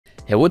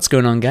Hey, what's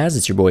going on, guys?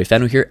 It's your boy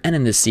Fano here, and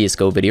in this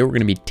CSGO video, we're going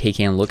to be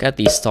taking a look at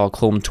the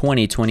Stockholm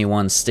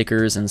 2021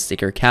 stickers and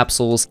sticker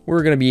capsules.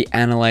 We're going to be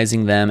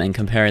analyzing them and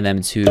comparing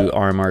them to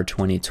RMR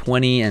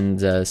 2020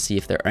 and see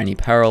if there are any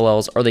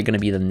parallels. Are they going to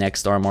be the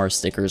next RMR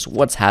stickers?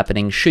 What's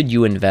happening? Should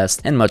you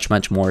invest? And much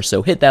more.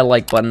 So hit that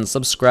like button,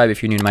 subscribe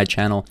if you're new to my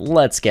channel.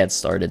 Let's get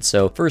started.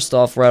 So first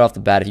off, right off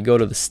the bat, if you go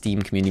to the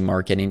Steam community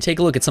market and take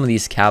a look at some of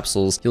these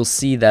capsules, you'll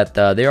see that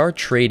they are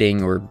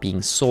trading or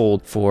being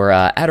sold for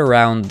at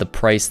around the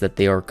price that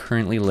they are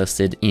currently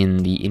listed in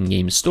the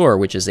in-game store,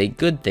 which is a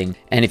good thing.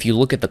 And if you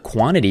look at the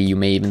quantity, you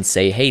may even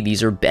say, hey,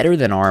 these are better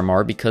than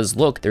RMR because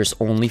look, there's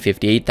only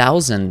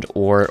 58,000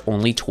 or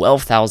only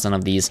 12,000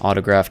 of these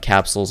autograph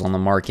capsules on the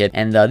market.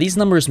 And these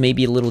numbers may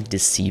be a little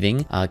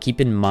deceiving.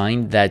 Keep in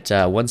mind that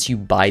once you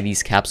buy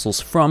these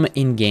capsules from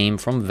in-game,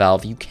 from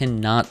Valve, you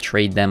cannot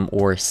trade them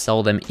or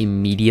sell them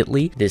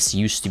immediately. This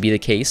used to be the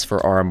case for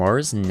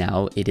RMRs.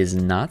 Now it is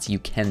not. You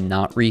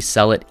cannot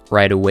resell it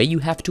right away. You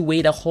have to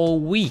wait a whole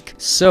week.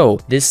 So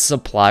this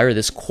supply or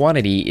this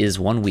quantity is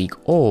 1 week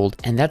old,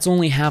 and that's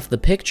only half the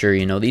picture.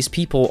 You know, these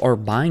people are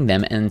buying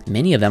them, and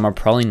many of them are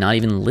probably not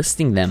even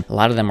listing them. A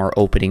lot of them are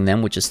opening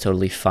them, which is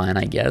totally fine,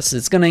 I guess.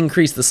 It's going to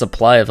increase the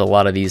supply of a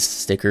lot of these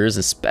stickers,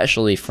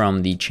 especially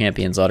from the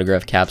Champions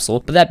autograph capsule.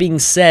 But that being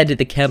said,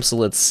 the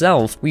capsule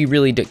itself, we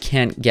really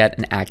can't get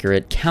an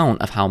accurate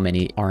count of how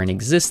many are in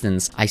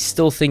existence. I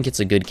still think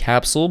it's a good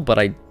capsule, but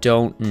I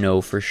don't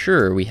know for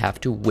sure. We have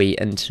to wait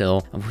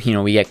until, you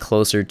know, we get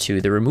closer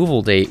to the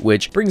removal date,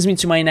 which brings me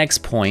to my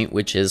next point,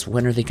 which is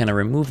when are they going to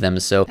remove them?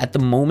 So at the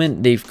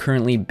moment, they've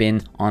currently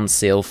been on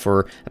sale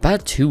for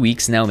about 2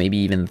 weeks now, maybe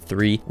even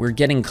 3. We're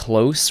getting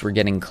close,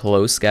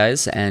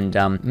 guys, and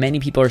many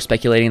people are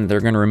speculating that they're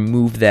going to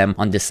remove them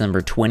on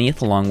December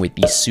 20th along with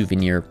the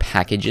souvenir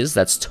packages.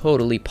 That's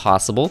totally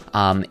possible.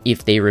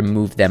 If they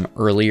remove them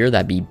earlier,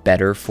 that'd be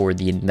better for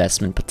the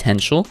investment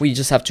potential. We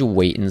just have to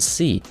wait and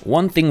see.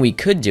 One thing we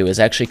could do is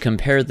actually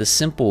compare the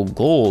simple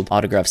gold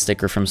autograph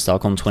sticker from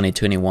Stockholm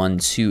 2021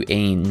 to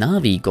a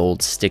Navi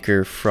gold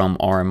sticker from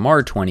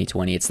RMR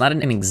 2020. It's not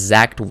an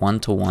exact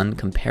one-to-one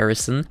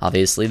comparison.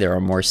 Obviously, there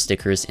are more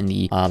stickers in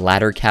the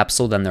latter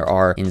capsule than there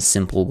are in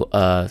simple,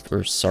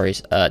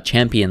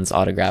 Champions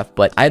autograph.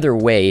 But either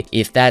way,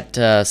 if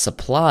that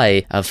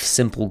supply of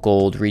simple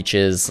gold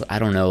reaches, I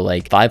don't know,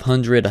 like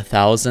 500,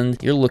 1,000,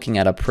 you're looking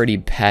at a pretty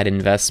bad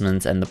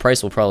investment, and the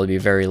price will probably be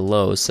very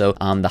low. So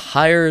the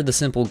higher the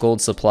simple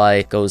gold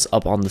supply goes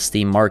up on the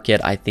Steam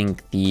market, I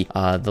think the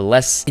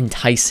less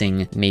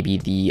enticing maybe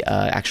the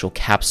actual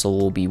capsule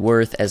will be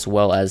worth, as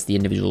well as the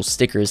individual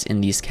stickers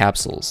in these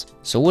capsules.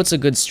 So what's a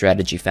good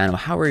strategy, Fano?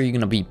 How are you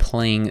going to be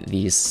playing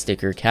these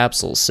sticker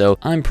capsules? So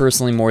I'm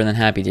personally more than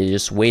happy to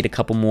just wait a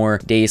couple more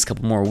days,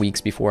 couple more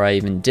weeks before I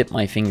even dip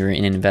my finger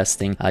in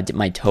investing, dip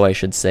my toe, I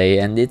should say,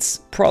 and it's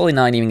probably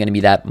not even going to be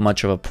that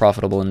much of a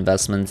profitable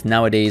investment.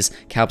 Nowadays,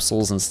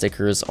 capsules and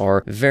stickers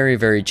are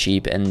very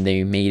cheap, and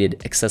they made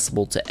it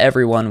accessible to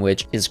everyone,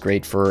 which is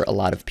great for a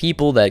lot of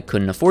people that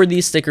couldn't afford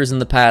these stickers in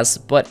the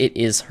past, but it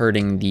is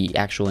hurting the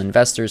actual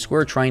investors who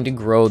are trying to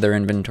grow their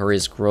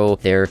inventories, grow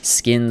their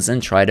skins,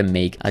 and try to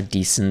make a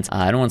decent,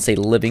 I don't want to say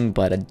living,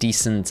 but a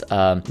decent,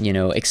 you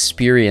know,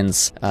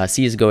 experience,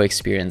 CSGO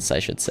experience, I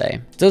should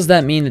say. Does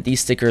that mean that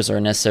these stickers are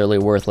necessarily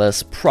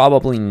worthless?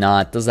 Probably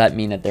not. Does that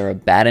mean that they're a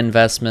bad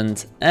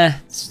investment?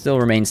 Still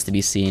remains to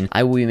be seen.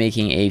 I will be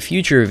making a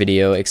future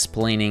video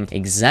explaining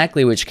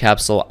exactly which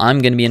capsule I'm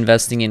going to be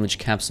investing in, which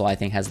capsule I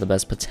think has the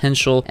best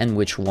potential, and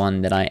which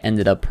one that I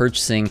ended up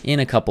purchasing in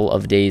a couple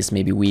of days,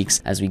 maybe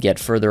weeks, as we get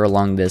further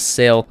along this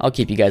sale. I'll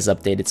keep you guys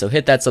updated, so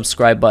hit that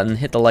subscribe button,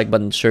 hit the like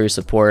button to show your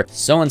support.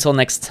 So until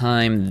next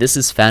time, this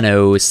is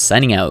Fano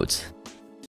signing out.